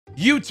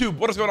YouTube,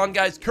 what is going on,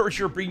 guys? Courage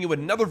here, bringing you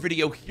another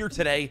video here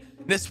today.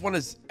 This one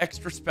is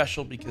extra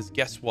special because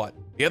guess what?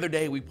 The other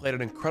day we played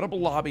an incredible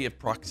lobby of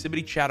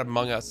proximity chat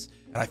Among Us,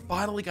 and I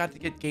finally got to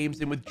get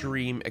games in with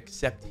Dream,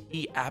 except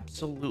he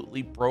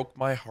absolutely broke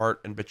my heart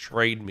and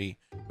betrayed me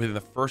within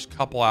the first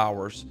couple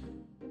hours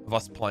of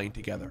us playing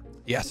together.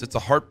 Yes, it's a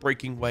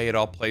heartbreaking way it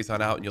all plays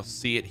on out, and you'll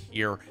see it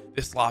here.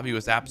 This lobby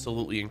was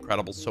absolutely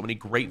incredible. So many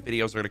great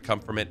videos are going to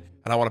come from it,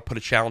 and I want to put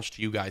a challenge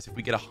to you guys. If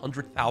we get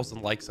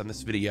 100,000 likes on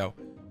this video,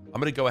 I'm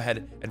going to go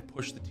ahead and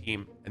push the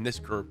team and this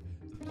group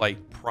to play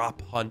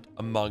Prop Hunt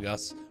Among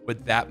Us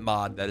with that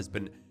mod that has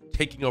been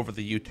taking over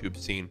the YouTube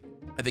scene.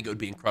 I think it would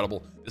be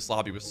incredible. This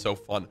lobby was so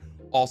fun.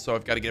 Also,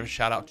 I've got to give a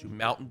shout out to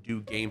Mountain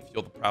Dew Game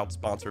Fuel, the proud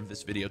sponsor of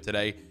this video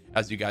today.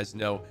 As you guys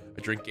know,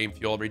 I drink Game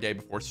Fuel every day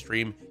before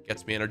stream.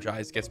 Gets me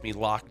energized, gets me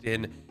locked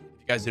in. If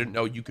you guys didn't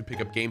know, you could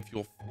pick up Game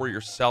Fuel for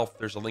yourself.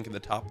 There's a link in the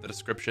top of the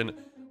description.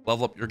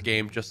 Level up your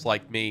game just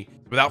like me.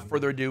 Without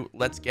further ado,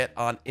 let's get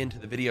on into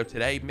the video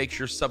today. Make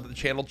sure to sub to the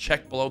channel.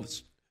 Check below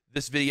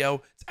this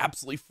video. It's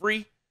absolutely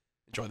free.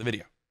 Enjoy the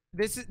video.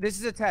 This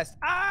is a test.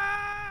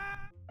 Ah!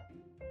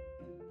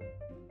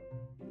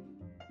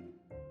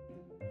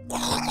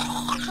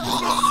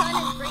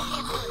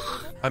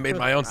 I made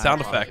my own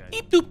sound effect.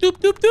 Beep, doop, doop,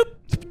 doop, doop.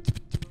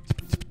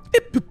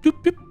 Beep, doop,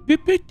 doop, doop,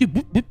 beep, beep, doop,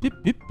 beep, beep,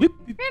 beep, beep,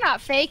 beep. You're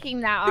not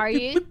faking that, are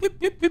you?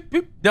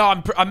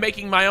 No, I'm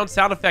making my own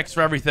sound effects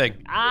for everything.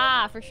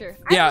 Ah, for sure.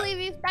 Yeah, I believe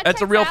you.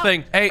 that's a real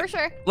thing. Hey, for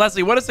sure.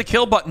 Leslie, what does the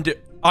kill button do?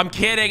 I'm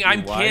kidding.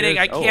 I'm kidding.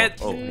 I can't.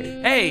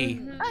 Hey.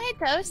 Oh,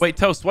 hey, Toast. Wait,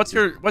 Toast. What's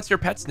your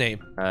pet's name?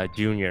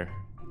 Junior.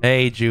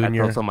 Hey,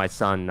 Junior. That's also my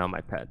son, not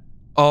my pet.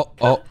 Oh.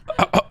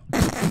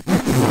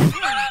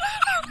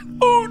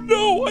 Oh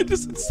no! I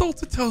just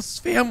insulted Toast's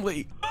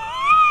family. Why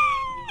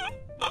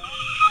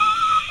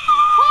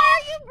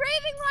are you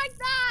breathing like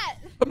that?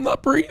 I'm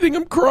not breathing.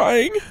 I'm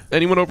crying.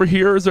 Anyone over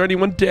here? Is there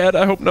anyone dead?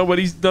 I hope none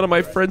of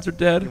my friends are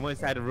dead. He went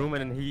inside the room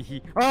and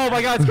he. Oh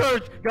my God! It's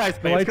Courage, guys!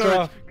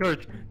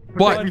 Courage!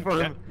 What? Protect me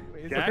from him.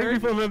 Protect me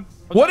from him.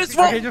 What is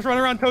wrong? Okay, just run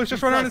around, Toast.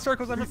 Just run around in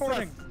circles. I'm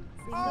reporting.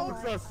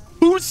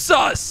 Who's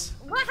sus?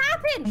 What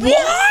happened?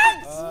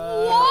 What?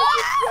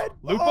 What?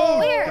 Lupo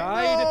Where?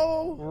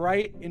 died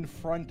right in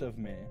front of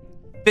me.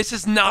 This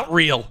is not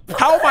real.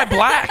 How am I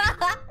black?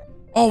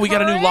 Oh, we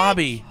got a new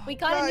lobby. We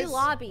got a new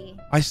lobby.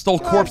 I stole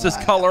Corpse's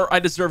color. I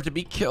deserve to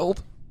be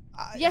killed.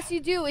 Yes, you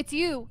do. It's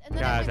you. And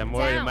then Guys, I'm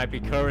worried it might be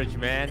Courage,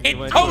 man. It- He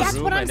went Toast! to the That's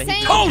room what I'm and then saying.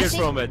 he Toast! took it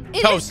from it.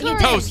 It Toast, is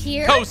Courage Toast,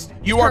 here. Toast.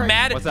 You are Courage.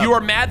 mad. What's up? You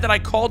are mad that I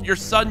called your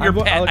son your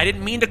pet. I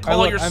didn't mean to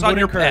call your son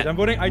your pet. I'm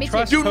voting. I Me too.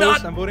 trust Do Toast.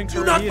 not- I'm voting do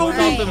Courage. not He vote is-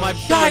 me. Insulted my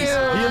Guys.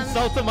 son. He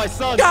insulted my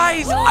son.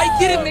 Guys, I So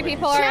didn't. many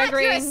people are Jack, you're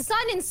a agreeing.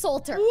 son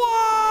insulter.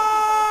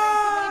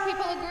 What? So many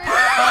people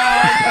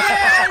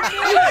agree.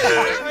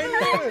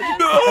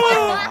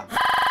 No.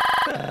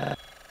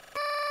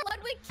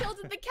 Ludwig killed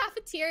in the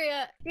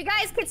cafeteria. You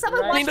guys, can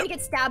someone watch me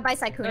get stabbed by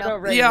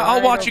Sykkuno? Yeah,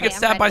 I'll watch you get Okay,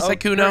 stabbed by I'm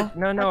Sykkuno.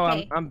 No,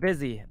 Okay. I'm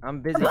busy.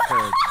 I'm busy,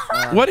 Courage.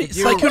 What, could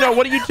you- Sykkuno?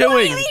 What are you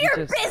doing?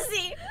 You're just-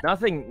 busy.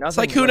 Nothing.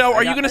 Sykkuno, Look, are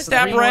I you got gonna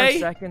stab 3 more Ray?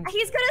 seconds.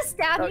 He's gonna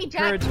stab me,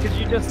 Jack. Courage, could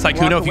you just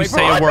Sykkuno, walk if you away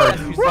say from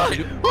a me? word.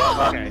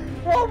 Okay.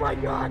 Oh my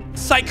God.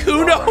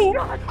 Sykkuno.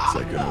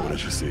 Sykkuno, what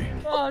did you see?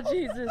 Oh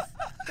Jesus.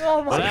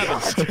 Oh my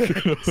God.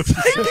 Sykkuno.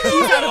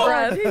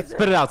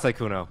 Spit it out,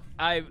 Sykkuno.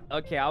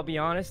 Okay, I'll be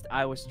honest.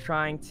 I was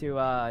trying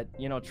to,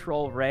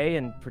 troll Ray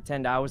and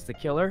pretend I was the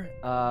killer.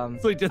 I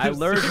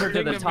lured her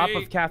to the top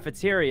of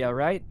cafeteria,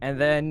 right?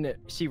 And then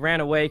she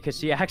ran away because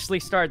she actually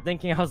started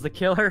thinking I was the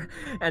killer.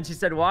 And she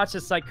said, "Watch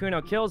as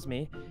Sykkuno kills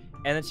me."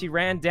 And then she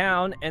ran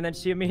down, and then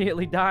she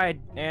immediately died,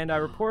 and I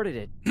reported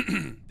it.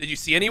 Did you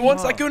see anyone,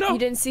 Sykkuno? You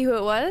didn't see who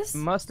it was?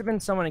 Must have been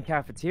someone in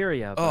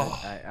cafeteria, but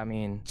I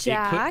mean...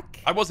 Jack?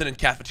 I wasn't in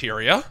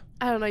cafeteria.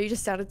 I don't know, you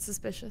just sounded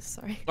suspicious,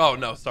 sorry. Oh,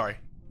 no, sorry.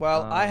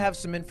 Well, I have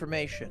some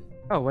information.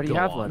 Oh, what do you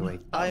have,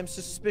 Ludwig? I am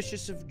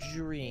suspicious of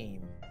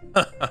Dream.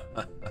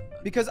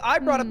 Because I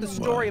brought up the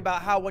story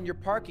about how when you're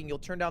parking, you'll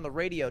turn down the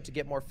radio to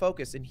get more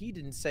focus, and he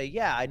didn't say,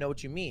 yeah, I know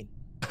what you mean.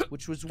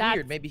 Which was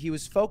weird. Maybe he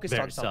was focused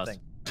on something.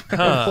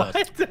 Huh.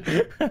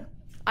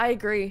 I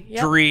agree.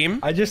 Yep. Dream.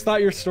 I just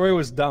thought your story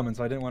was dumb, and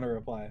so I didn't want to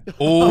reply.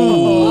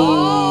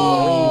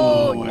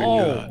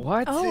 Oh.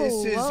 What?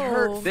 This is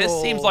hurtful.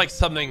 This seems like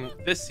something.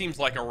 This seems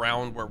like a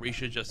round where we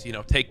should just,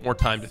 take more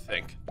time to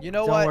think. You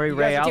know Don't what? worry, You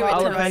Ray. guys are I'll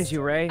doing avenge it.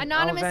 you, Ray.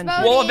 Anonymous I'll avenge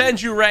vote. you. We'll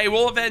avenge you, Ray.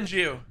 We'll avenge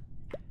you.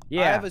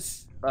 Yeah.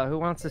 Who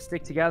wants to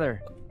stick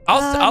together?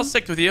 I'll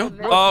stick with you.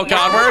 Oh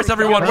God, where is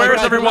everyone? Where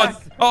is everyone?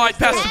 Oh, I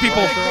passed the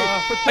people.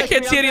 I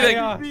can't see anything.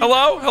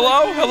 Hello?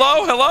 Hello?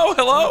 Hello? Hello?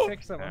 Hello?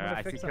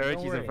 I see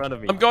Courage. He's in front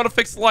of me. I'm going to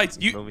fix the lights.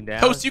 Moving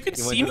down. Toast, you can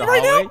You went see to me the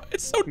right hallway? now?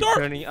 It's so dark.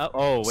 Turning up.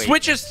 Oh wait.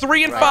 Switches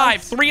 3 and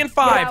 5. 3 and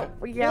 5. Yeah,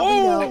 we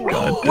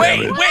know.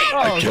 Wait.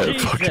 Oh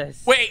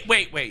Jesus.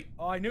 Wait.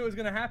 Oh, I knew it was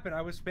gonna happen.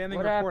 I was spamming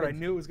What report. I happened?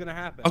 knew it was gonna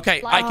happen.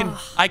 Okay,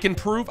 I can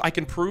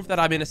prove that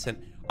I'm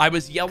innocent. I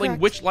was yelling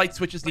which light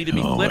switches need to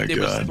be flipped. It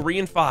was 3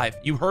 and 5.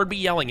 You heard me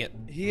yelling it.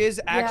 He is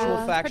actual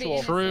Yeah.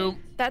 factual. True.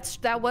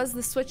 That was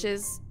the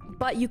switches,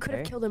 But you could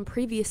have killed him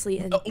previously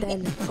and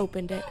then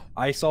opened it.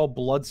 I saw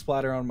blood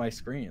splatter on my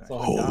screen.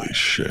 Holy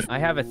shit. I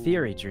have a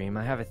theory, Dream.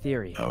 I have a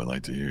theory. I would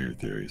like to hear your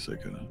theory,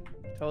 Sykkuno.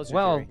 Tell us your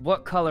Well, theory.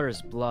 what color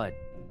is blood?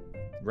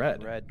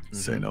 Red. Red.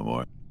 Say no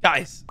more.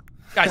 Guys,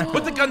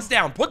 put the guns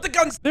down. Put the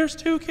guns. There's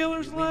 2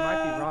 killers We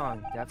might be left.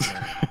 wrong,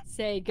 definitely.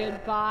 Say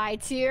goodbye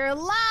to your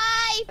life.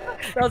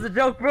 That was a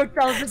joke, Brooke.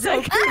 That was a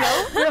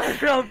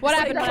joke. What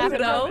happened? What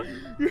happened?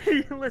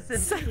 Listen.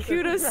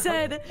 Sykkuno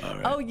said,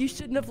 "Oh, you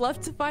shouldn't have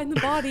left to find the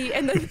body,"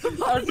 and then the I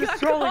body was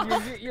just got trolling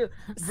caught. you.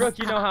 Brooke,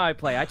 you know how I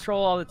play. I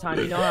troll all the time.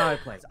 You know how I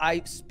play.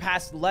 I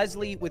passed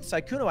Leslie with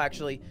Sykkuno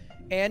actually,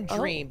 and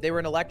Dream. They were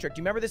in electric. Do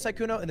you remember this,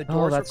 Sykkuno? And the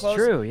doors that's were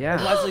closed. true, yeah.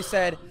 And Leslie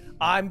said,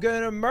 "I'm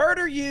gonna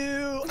murder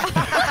you."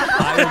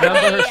 I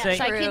remember her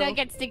saying. Sykkuno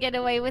gets to get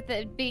away with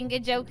it being a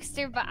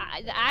jokester, but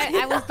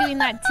I was doing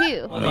that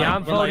too. Yeah,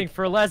 I'm voting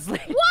for Leslie.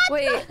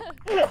 Wait,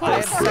 I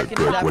have seconded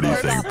that. What do you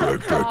first. think,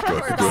 Brooke? Brooke,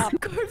 Brooke,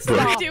 Brooke. Corpse, what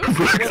are you doing?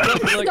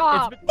 Look,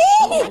 Stop. What?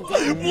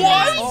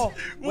 Oh,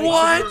 wait, so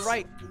What? you're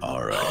right.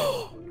 All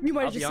right. You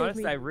might I'll have be just saved honest,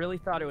 me. I really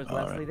thought it was All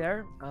Leslie right.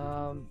 there.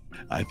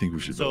 I think we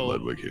should vote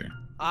Ludwig here.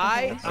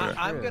 I'm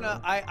True.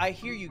 gonna. I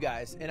hear you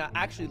guys, and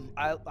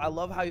I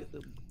love how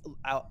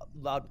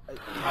loud.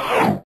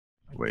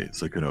 Wait,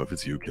 Sykkuno, if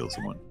it's you, kill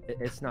someone.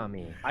 It's not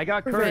me. I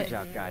got Prove courage it.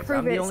 out, guys. Prove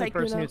I'm the it, only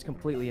person Sykkuno. who's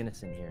completely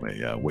innocent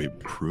here. Wait,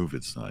 prove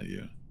it's not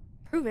you.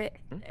 Prove it.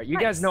 You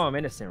guys know I'm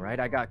innocent, right?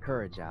 I got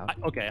courage out.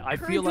 Okay, I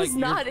Courage feel like is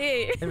not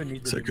it.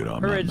 Sykkuno,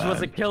 I'm Courage not was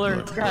a mad. killer.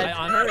 Look,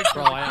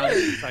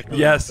 Guys,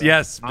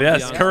 Yes,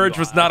 courage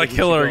was not a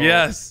killer.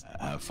 Yes.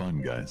 have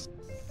fun, guys.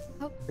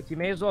 But you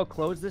may as well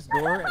close this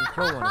door and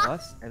kill one of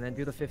us, and then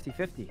do the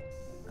 50-50.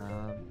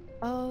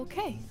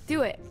 Okay,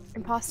 do it.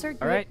 Imposter, do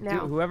All right, it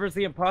now. whoever's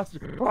the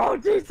imposter. Oh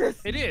Jesus!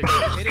 It is.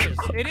 It is.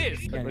 It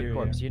is. Liquid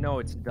Corpse, you know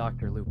it's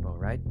Dr. Lupo,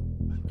 right?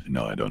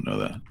 No, I don't know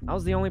that. I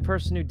was the only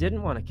person who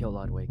didn't want to kill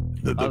Ludwig.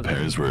 The I was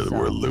pairs were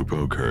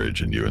Lupo,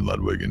 Courage, and you and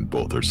Ludwig, and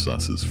both are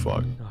sus as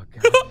fuck. Oh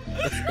God,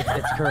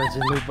 it's Courage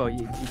and Lupo.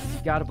 You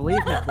gotta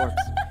believe me, Corpse.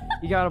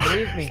 You gotta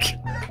believe me.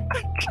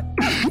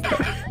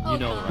 You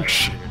know the right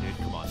answer, dude.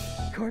 Come on.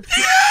 Corpse.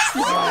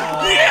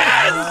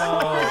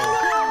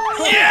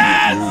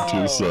 Yes!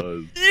 You're too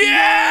sus.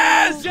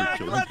 Yes!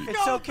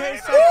 It's okay,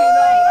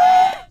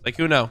 Sykkuno.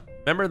 Sykkuno,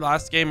 remember the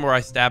last game where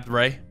I stabbed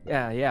Ray?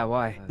 Yeah,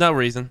 why? No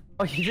reason.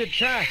 Oh, you did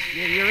trash.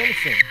 You're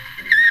innocent.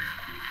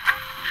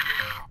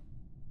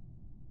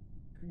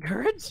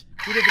 Courage?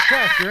 You did the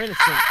trash. You're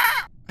innocent.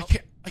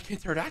 I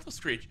can't pterodactyl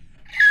screech.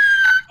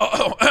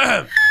 Oh!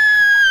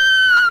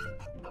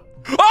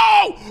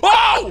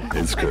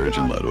 It's Courage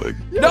and Ludwig.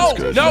 No! It's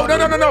Courage No! and No! No!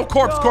 No! Ludwig. No!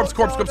 Corpse! Corpse!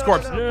 Corpse! Corpse!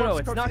 Corpse! No,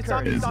 it's not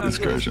Courage. It's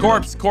Courage and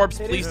Corpse! Corpse!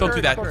 It Please is don't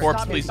do that. Courage. Corpse!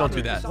 Stop me, Please stop don't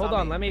do me, that. stop Hold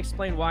on, let me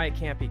explain why it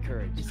can't be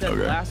Courage. You said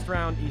Okay. last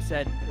round, he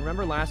said,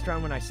 remember last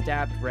round when I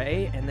stabbed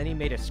Ray and then he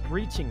made a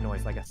screeching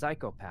noise like a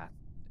psychopath?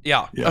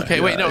 Yeah. Yeah,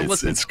 Okay. Wait. No. it's-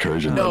 Listen. it's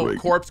Courage and No. Ludwig.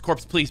 Corpse.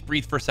 Corpse. Please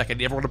breathe for a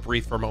second. Everyone to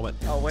breathe for a moment.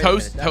 Oh, wait a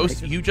Toast. minute, that Toast.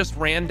 makes it- You just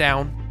ran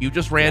down. You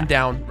just ran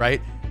down.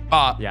 Right.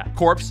 Yeah.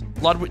 Corpse.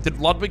 Ludwig. Did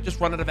Ludwig just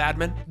run out of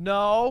admin?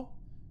 No.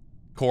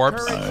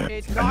 Corpse. Courage.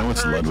 It's I not know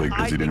it's Courage. Ludwig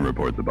because I he didn't think-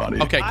 report the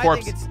body. Okay, I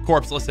Corpse. think it's-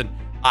 Corpse, listen.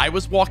 I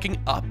was walking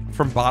up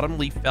from bottom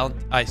leaf vent.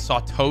 I saw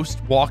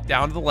Toast walk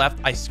down to the left.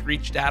 I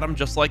screeched at him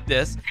just like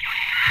this.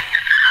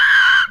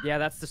 Yeah,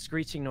 that's the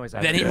screeching noise.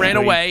 Then he ran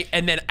away,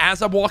 and then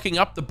as I'm walking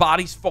up, the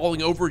body's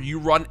falling over. You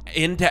run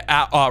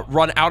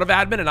run out of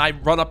admin, and I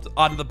run up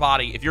onto the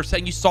body. If you're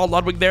saying you saw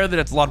Ludwig there, then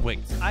it's Ludwig.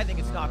 I think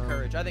it's not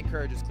Courage. I think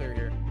Courage is clear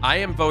here. I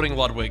am voting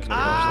Ludwig.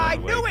 I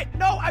knew it.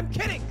 No, I'm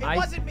kidding. It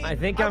wasn't me. I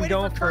think I I'm waited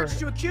going for Courage for-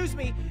 to accuse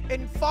me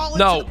and fall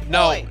No, into the no,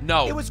 ploy.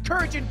 no. It was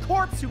Courage and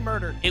Corpse who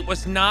murdered. It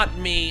was not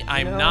me.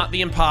 I'm No. not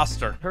the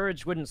imposter.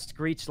 Courage wouldn't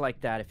screech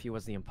like that if he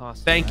was the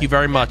imposter. Thank you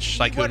very much,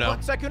 Sykkuno. What,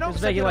 Sykkuno?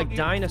 It's making like Give me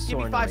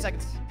dinosaur 5 noises.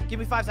 seconds. Give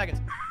me 5 seconds.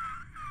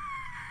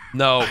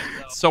 No,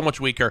 so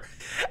much weaker.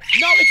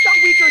 No, it's not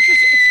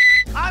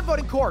weaker. I'm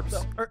voting Corpse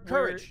or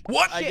Courage.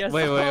 What? I guess-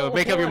 Wait.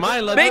 Make up your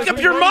mind. Ludwig. Make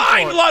up your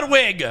mind,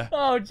 Ludwig!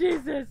 Oh,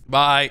 Jesus.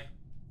 Bye.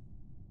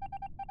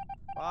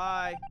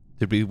 Bye.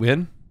 Did we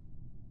win?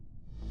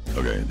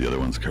 Okay, the other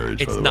one's Courage.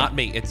 by It's the not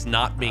way. me. It's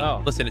not me.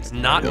 Oh. Listen, it's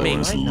not The other me.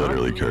 one's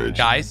literally Courage.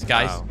 Guys,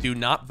 Wow. do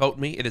not vote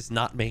me. It is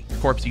not me.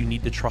 Corpse, you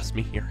need to trust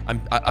me here.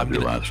 I'm Your gonna,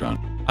 last round.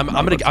 I'm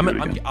Not about to do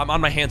it again.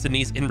 on my hands and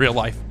knees in real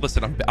life.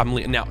 Listen, I'm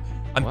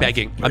What?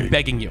 begging. I'm Wait.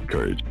 begging you.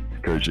 Courage.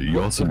 Courage.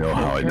 You also know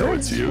how I know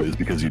it's you is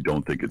because you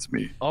don't think it's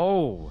me.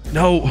 Oh.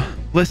 No,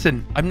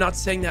 listen. I'm not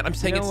saying that. I'm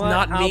saying You know it's what?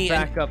 not I'll me.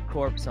 back up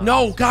Corpse on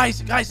No, this.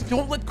 guys,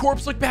 don't let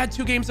Corpse look bad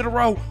 2 games in a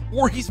row,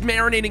 or he's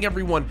marinating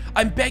everyone.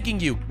 I'm begging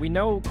you. We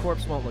know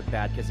Corpse won't look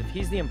bad because if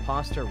he's the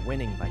imposter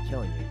winning by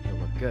killing you, he'll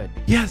look good.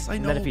 Yes, I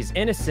And know. then if he's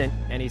innocent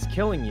and he's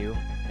killing you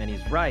and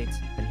he's right,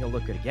 then he'll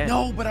look good again.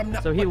 No, but I'm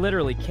not. So he but-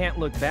 literally can't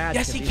look bad.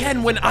 Yes, 'cause he he's can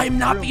a when I'm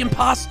not true the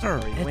imposter.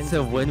 or he wins It's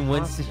a as the win-win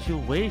imposter.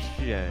 situation.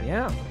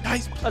 Yeah.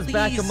 Guys, please. Let's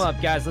back him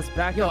up, guys. Let's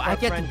back Yo, up I our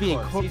get to friend be in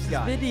Corpse. Corpse's He's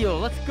got it. video.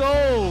 Let's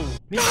go.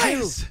 Me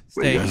Guys,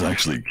 Wait, stay. you guys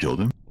actually killed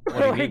him? What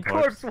do Oh, hey, mean,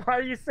 Corpse? Why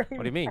are you saying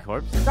What do you mean,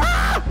 Corpse?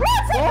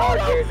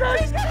 Oh,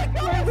 Jesus!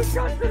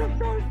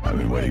 I've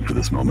been waiting for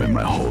this moment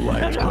my whole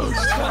life, Toast.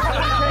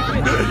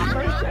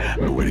 I've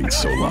been waiting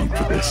so long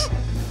for this.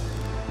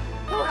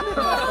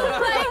 Oh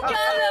my god,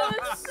 that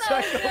was so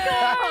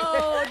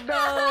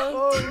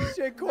good. Holy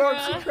shit,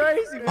 Corpse, you're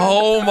crazy, man.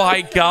 Oh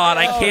my god,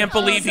 I can't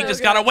believe he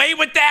just got away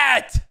with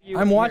that!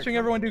 I'm watching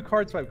everyone do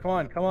card swipe. Come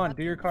on,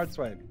 do your card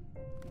swipe.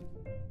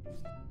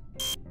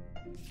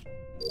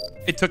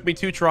 It took me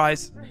 2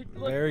 tries.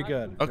 Very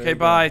good. Okay, very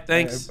bye. good.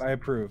 Thanks. I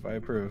approve. I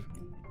approve.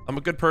 I'm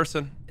a good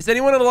person. Is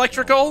anyone in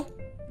electrical?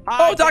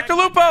 Hi, Oh, Dr.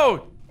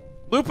 Lupo!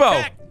 Lupo!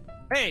 Jack.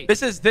 Hey.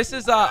 This is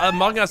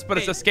Among Us, but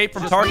it's Escape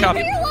from Tarkov.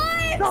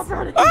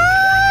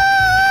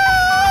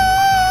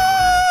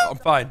 Ah! I'm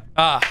fine.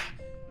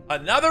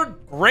 Another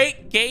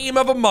great game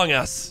of Among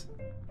Us.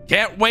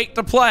 Can't wait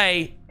to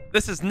play.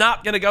 This is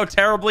not gonna go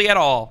terribly at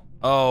all.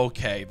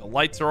 Okay, the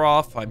lights are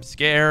off. I'm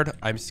scared.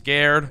 I'm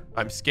scared.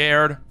 I'm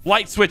scared.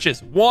 Light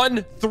switches.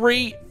 1,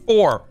 3,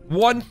 4.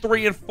 1,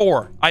 3, and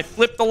 4. I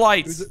flipped the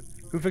lights.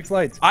 Who fixed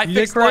lights? I You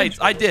fixed did, Courage?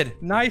 lights. I did.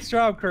 Nice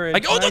job, Courage.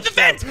 Like, oh, nice the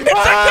vent! job. It's a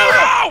hero!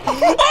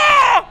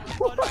 Ah!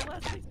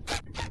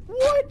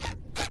 What?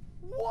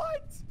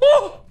 What?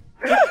 Oh!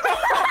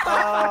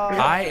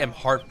 I am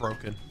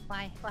heartbroken.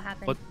 Why? What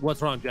happened?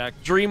 What's wrong, Jack?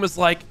 Dream was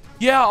like,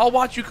 yeah, I'll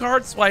watch you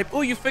card swipe.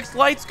 Oh, you fixed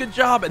lights. Good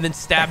job. And then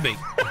stabbed me.